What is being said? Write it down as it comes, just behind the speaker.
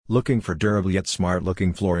Looking for durable yet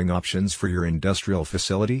smart-looking flooring options for your industrial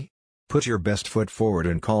facility? Put your best foot forward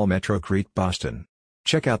and call Metrocrete Boston.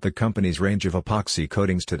 Check out the company's range of epoxy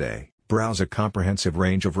coatings today. Browse a comprehensive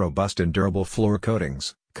range of robust and durable floor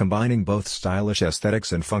coatings, combining both stylish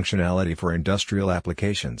aesthetics and functionality for industrial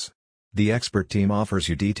applications. The expert team offers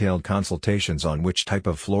you detailed consultations on which type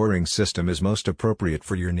of flooring system is most appropriate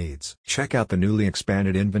for your needs. Check out the newly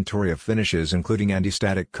expanded inventory of finishes including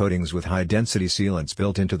anti-static coatings with high-density sealants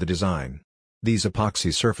built into the design. These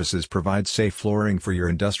epoxy surfaces provide safe flooring for your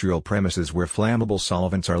industrial premises where flammable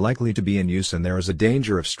solvents are likely to be in use and there is a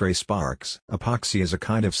danger of stray sparks. Epoxy is a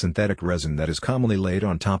kind of synthetic resin that is commonly laid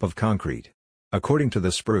on top of concrete. According to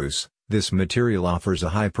the Spruce, this material offers a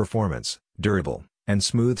high-performance, durable, and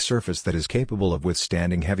smooth surface that is capable of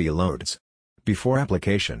withstanding heavy loads. Before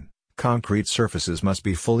application, concrete surfaces must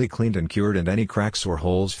be fully cleaned and cured and any cracks or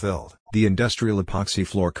holes filled. The industrial epoxy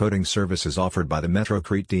floor coating services offered by the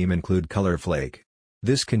Metrocrete team include Color Flake.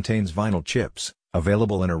 This contains vinyl chips,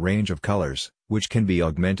 available in a range of colors, which can be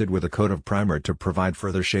augmented with a coat of primer to provide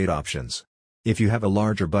further shade options. If you have a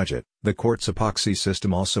larger budget, the Quartz epoxy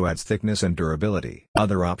system also adds thickness and durability.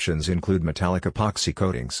 Other options include metallic epoxy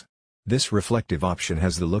coatings. This reflective option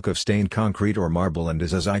has the look of stained concrete or marble and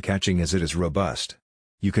is as eye-catching as it is robust.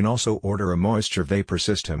 You can also order a moisture vapor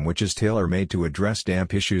system which is tailor-made to address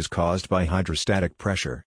damp issues caused by hydrostatic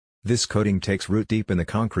pressure. This coating takes root deep in the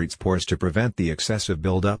concrete's pores to prevent the excessive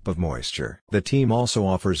buildup of moisture. The team also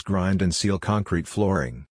offers grind and seal concrete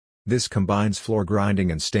flooring. This combines floor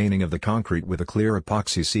grinding and staining of the concrete with a clear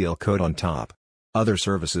epoxy seal coat on top. Other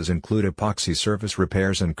services include epoxy surface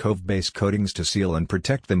repairs and cove base coatings to seal and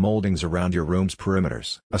protect the moldings around your room's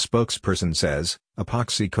perimeters. A spokesperson says,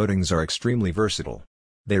 epoxy coatings are extremely versatile.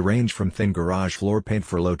 They range from thin garage floor paint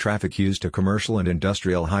for low traffic use to commercial and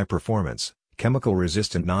industrial high-performance,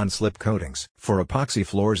 chemical-resistant non-slip coatings. For epoxy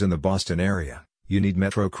floors in the Boston area, you need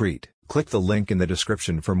Metrocrete. Click the link in the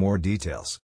description for more details.